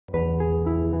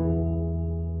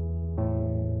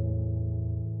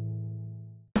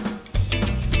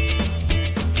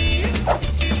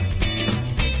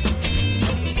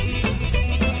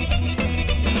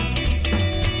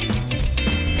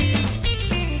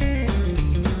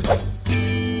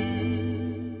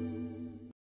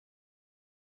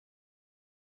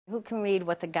who can read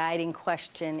what the guiding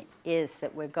question is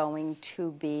that we're going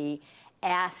to be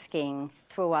asking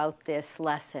throughout this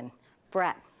lesson?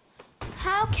 Brett.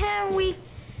 How can we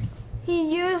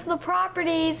use the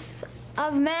properties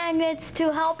of magnets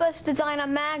to help us design a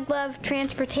maglev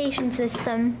transportation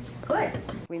system? Good.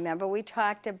 Remember we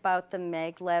talked about the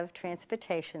maglev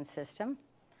transportation system,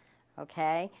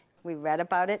 okay? We read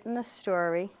about it in the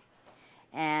story.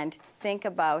 And think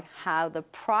about how the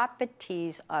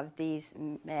properties of these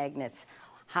magnets,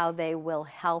 how they will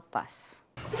help us.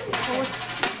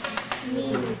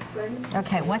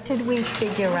 Okay, what did we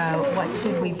figure out? What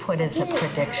did we put as a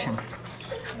prediction?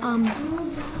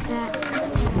 That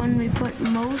when we put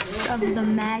most of the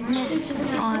magnets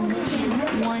on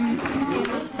one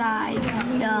side,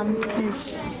 the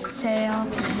sail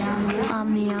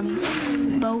on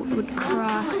the boat would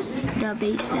cross the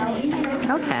basin.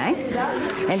 Okay.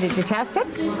 And did you test it?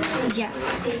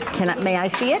 Yes. May I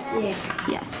see it?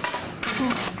 Yes.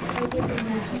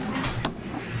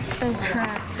 It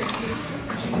tracks.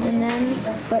 And then,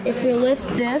 but if you lift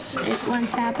this,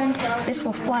 once happened, this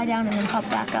will fly down and then pop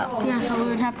back up. Yeah, so we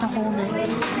would have to hold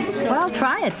it. So, well,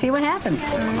 try it. See what happens.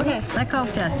 Okay, let go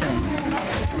of Destiny.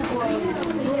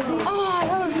 Oh,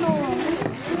 that was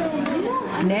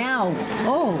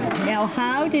cool. Now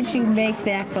how did you make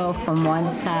that go from one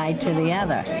side to the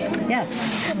other? Yes.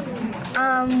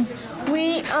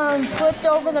 We flipped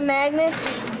over the magnets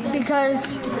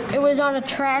because it was on a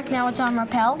track, now it's on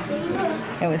rappel.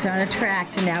 It was on a track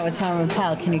and now it's on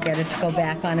rappel. Can you get it to go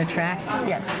back on a track?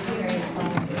 Yes.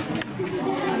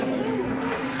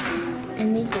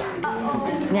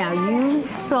 Now you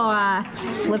saw,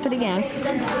 flip it again.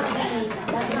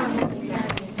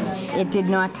 It did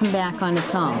not come back on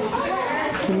its own.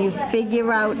 Can you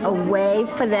figure out a way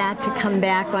for that to come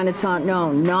back on its own?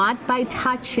 No, not by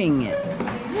touching it,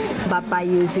 but by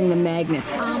using the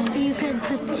magnets. You could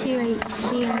put two right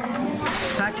here.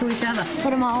 Talk to each other.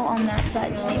 Put them all on that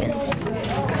side, Stephen.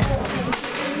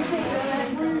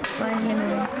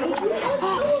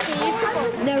 Steve,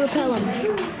 now repel them.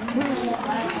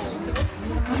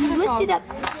 Lift it up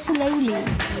slowly.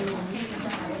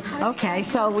 Okay,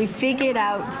 so we figured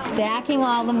out stacking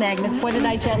all the magnets. What did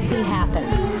I just see happen?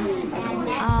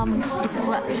 It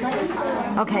flipped.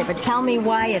 Okay, but tell me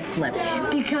why it flipped.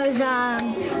 Because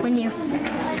when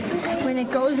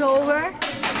it goes over,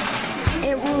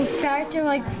 it will start to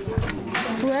like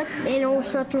flip and it will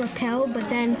start to repel, but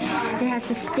then it has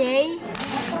to stay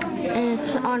and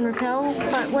it's on repel.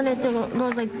 But when it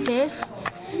goes like this,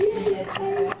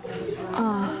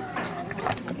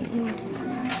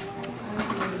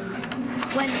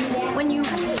 when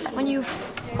you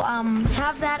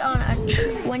have that on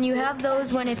when you have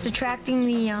those when it's attracting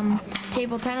the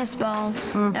table tennis ball,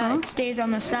 it stays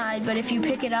on the side. But if you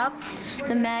pick it up,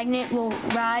 the magnet will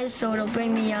rise, so it'll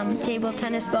bring the table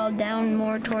tennis ball down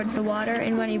more towards the water.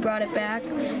 And when he brought it back,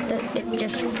 it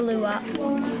just flew up.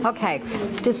 Okay,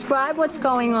 describe what's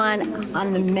going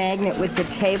on the magnet with the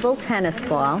table tennis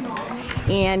ball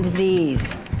and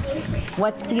these.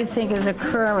 What do you think is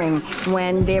occurring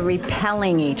when they're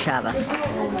repelling each other?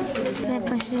 They're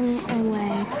pushing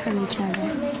away from each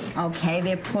other. Okay,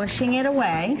 they're pushing it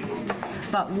away,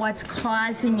 but what's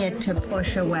causing it to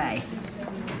push away?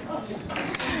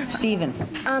 Stephen.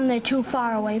 They're too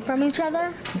far away from each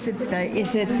other. Is it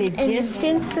the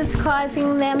distance that's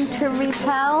causing them to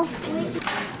repel?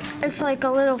 It's like a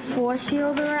little force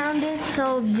field around it,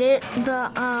 so the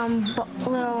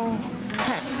little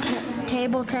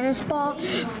table tennis ball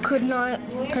could not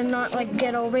like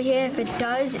get over here. If it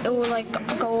does, it will like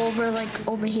go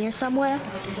over here somewhere.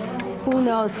 Who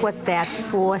knows what that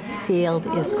force field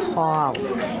is called?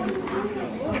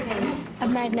 A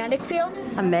magnetic field?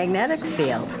 A magnetic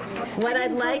field. What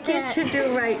I'd like you to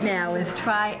do right now is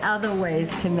try other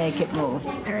ways to make it move.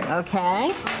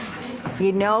 Okay?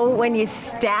 You know, when you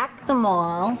stack them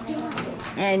all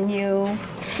and you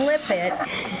flip it,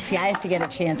 see, I have to get a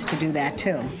chance to do that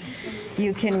too.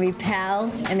 You can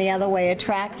repel and the other way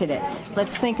attracted it.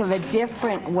 Let's think of a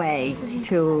different way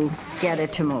to get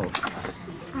it to move.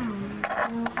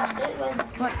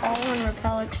 Put all in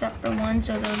repel except for one,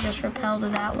 so they'll just repel to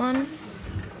that one.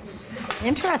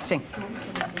 Interesting.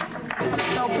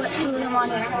 So put two of them on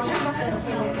here.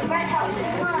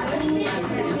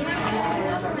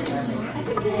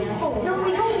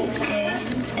 Okay,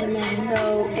 and then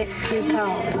so it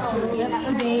repels. Yep,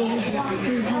 they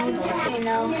repelled. Okay,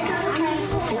 now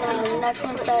the next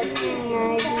one says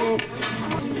magnets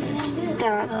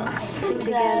stuck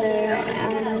together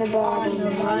on the bottom.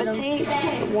 Rotate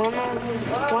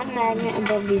one magnet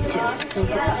above these two. So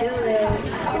put two there,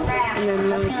 and then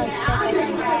rotate.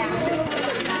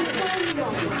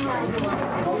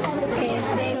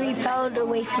 repelled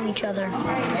away from each other.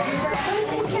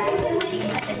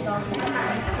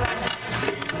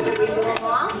 We do them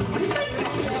all?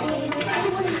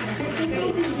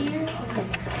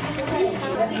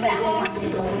 What's that?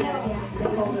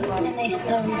 And they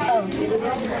still repelled.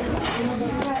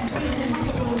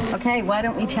 Okay, why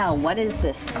don't we tell? What is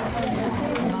this?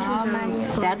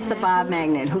 That's the bar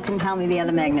magnet. Who can tell me the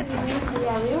other magnets?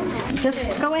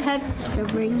 Just go ahead. The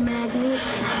ring magnet,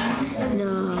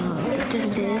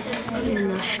 the disc,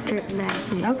 and the strip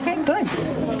magnet. Okay, good.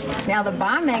 Now the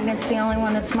bar magnet's the only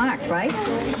one that's marked, right?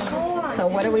 So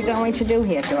what are we going to do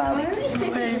here, Joelle?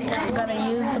 We're going to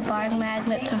use the bar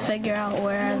magnet to figure out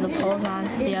where the poles on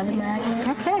the other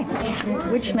magnets. Okay.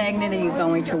 Which magnet are you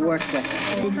going to work with?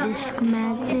 The disc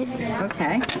magnet.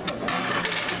 Okay.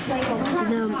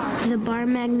 The bar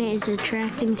magnet is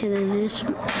attracting to the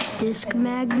disc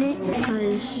magnet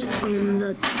because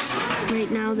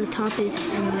right now the top is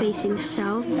facing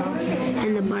south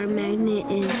and the bar magnet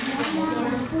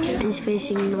is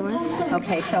facing north.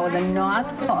 Okay, so the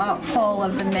north pole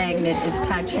of the magnet is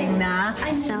touching the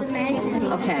South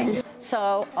pole. Okay.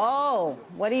 So,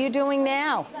 what are you doing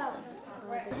now?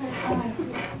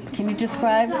 Can you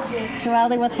describe,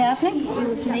 Joelle, what's happening? It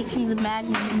was making the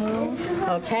magnet move.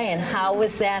 Okay, and how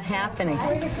was that happening?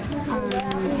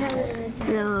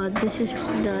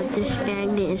 This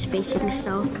magnet is facing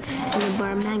south, and the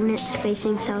bar magnet's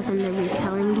facing south, and they're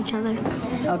repelling each other.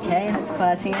 Okay, and it's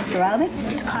causing it, Joelle?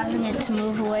 It's causing it to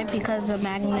move away because the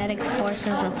magnetic force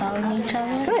is repelling each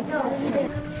other. Good.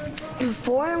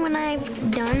 Before, when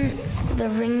I've done the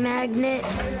ring magnet,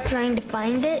 trying to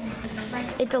find it,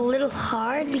 it's a little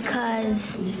hard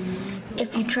because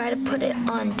if you try to put it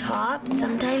on top,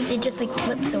 sometimes it just like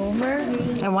flips over.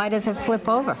 And why does it flip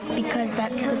over? Because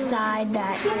that's the side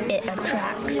that it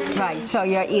attracts to. Right, so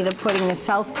you're either putting the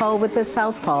south pole with the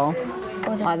south pole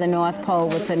or the north pole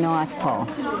with the north pole.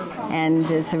 And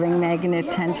does the ring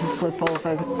magnet tend to flip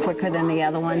over quicker than the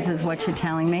other ones, is what you're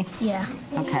telling me? Yeah.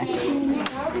 Okay.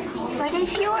 But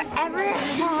if you were ever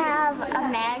to have a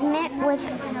magnet with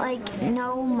like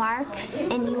no marks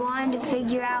and you wanted to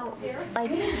figure out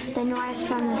like the north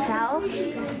from the south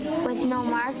with no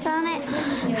marks on it,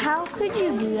 how could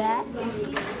you do that?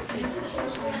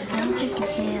 I don't think you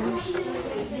can.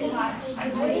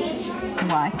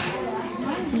 Why?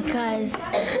 Because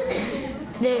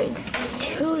there's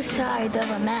two sides of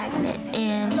a magnet,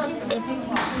 and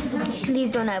if these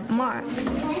don't have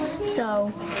marks,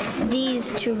 so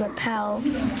these two repel.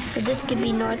 So this could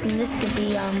be north, and this could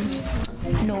be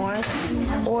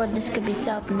north, or this could be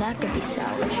south, and that could be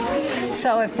south.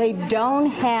 So if they don't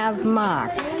have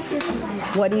marks,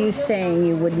 what are you saying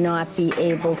you would not be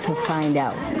able to find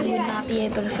out? You would not be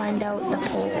able to find out the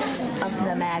poles of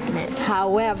the magnet.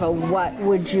 However, what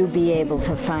would you be able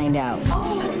to find out?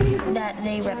 That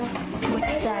which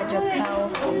sides repel,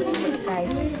 which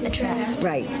sides attract.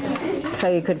 Right. So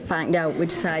you could find out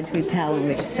which sides repel and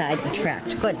which sides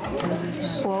attract. Good.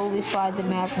 Slowly slide the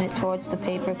magnet towards the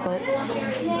paper clip.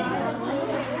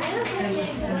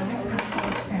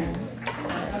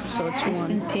 So it's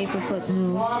one paper clip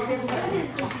move.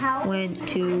 Went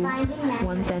to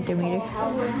 1 centimeter.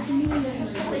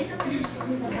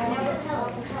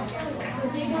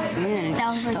 That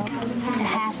was like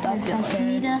half a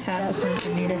centimeter. Half a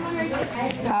centimeter.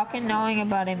 How can knowing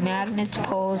about a magnet's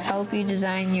poles help you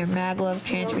design your Maglev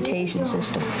transportation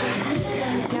system?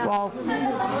 Well,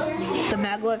 the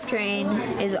Maglev train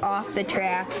is off the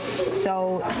tracks,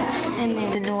 so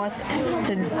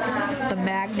the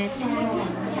magnets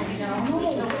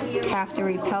have to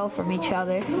repel from each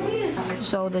other,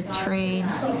 so the train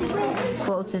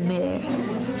floats in midair.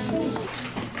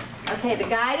 Okay, the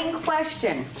guiding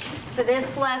question for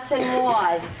this lesson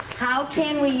was, how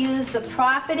can we use the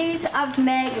properties of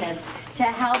magnets to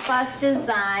help us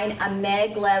design a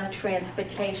maglev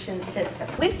transportation system?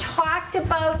 We've talked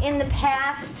about in the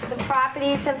past the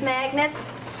properties of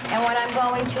magnets, and what I'm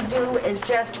going to do is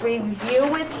just review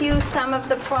with you some of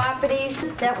the properties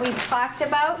that we've talked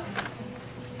about.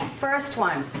 First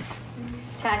one,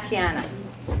 Tatiana.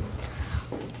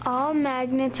 All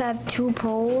magnets have two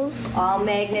poles. All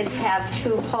magnets have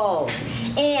two poles.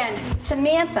 And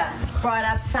Samantha brought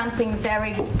up something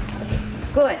very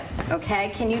good, okay?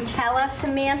 Can you tell us,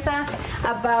 Samantha,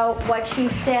 about what you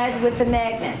said with the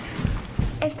magnets?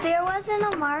 If there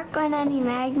wasn't a mark on any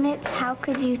magnets, how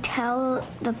could you tell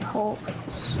the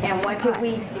poles? And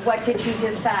what did you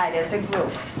decide as a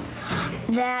group?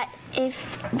 That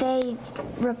if they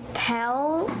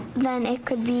repel, then it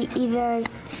could be either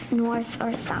north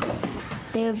or south.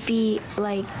 They would be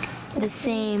like the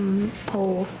same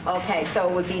pole. Okay, so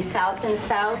it would be south and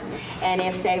south, and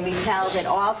if they repelled, it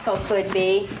also could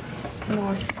be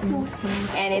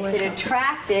North. And if it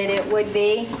attracted, it would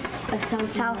be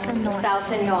South and north.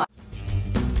 south and north.